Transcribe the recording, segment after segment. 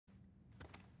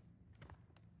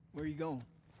Where are you going?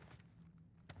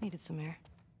 Needed some air.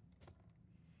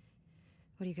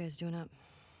 What are you guys doing up?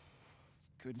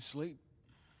 Couldn't sleep.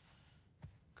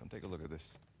 Come take a look at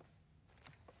this.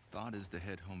 Thought is to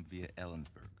head home via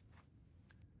Ellensburg.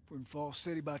 If we're in Falls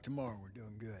City by tomorrow, we're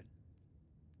doing good.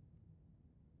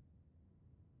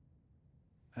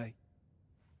 Hey.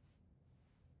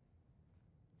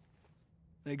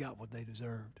 They got what they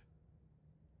deserved.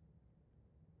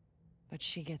 But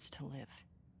she gets to live.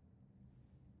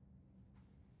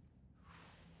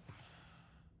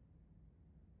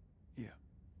 Yeah.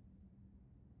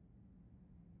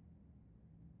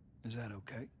 Is that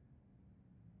okay?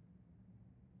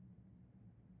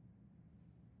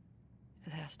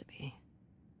 It has to be.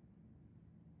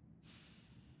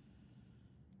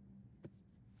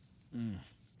 I'm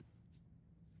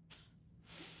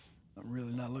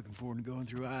really not looking forward to going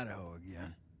through Idaho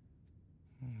again.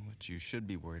 What you should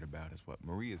be worried about is what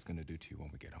Maria's gonna do to you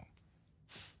when we get home.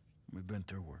 We've been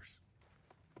through worse.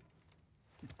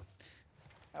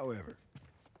 However,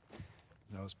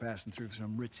 as I was passing through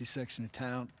some ritzy section of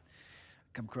town, I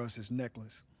come across this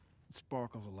necklace. It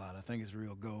sparkles a lot. I think it's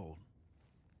real gold.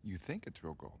 You think it's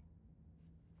real gold?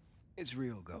 It's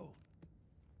real gold.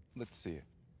 Let's see it.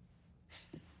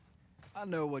 I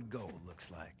know what gold looks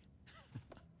like.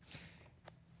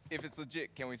 If it's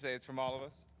legit, can we say it's from all of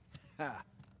us? Ha!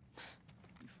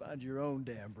 You find your own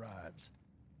damn bribes.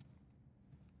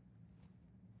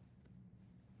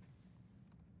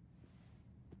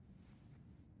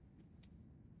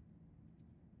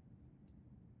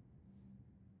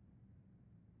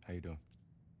 How you doing?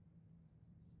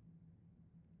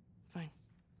 Fine.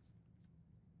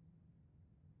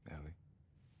 Ellie?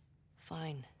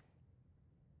 Fine.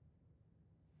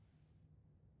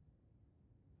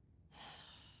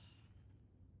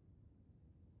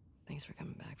 Thanks for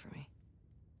coming back for me.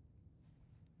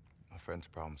 My friend's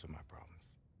problems are my problems.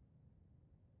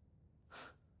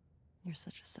 You're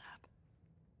such a sap.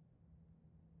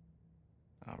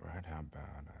 All right, how about,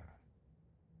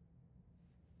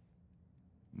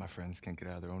 my friends can't get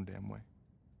out of their own damn way?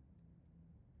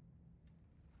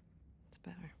 It's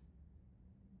better.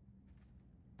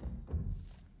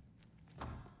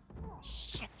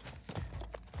 Shit!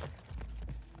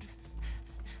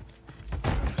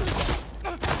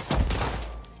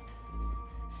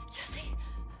 Jessie!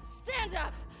 Stand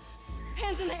up!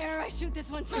 Hands in the air, I shoot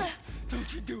this one too.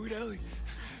 Don't you do it, Ellie.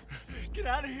 Get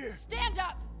out of here. Stand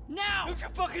up! Now! Don't you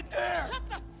fucking dare! Shut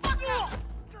the fuck up!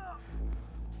 Fuck.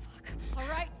 All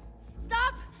right.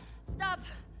 Stop! Stop!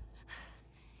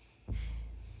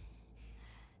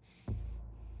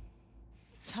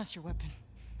 Toss your weapon.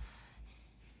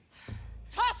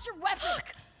 Toss your weapon!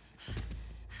 Fuck!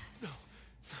 No.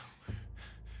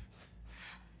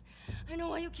 I know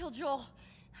why you killed Joel.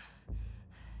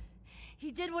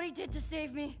 He did what he did to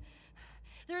save me.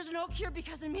 There is no cure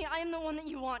because of me. I am the one that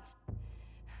you want.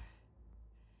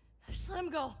 Just let him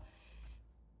go.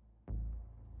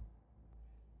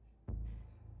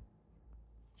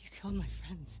 You killed my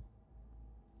friends.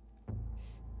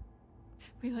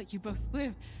 We let you both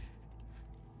live.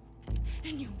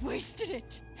 And you wasted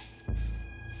it.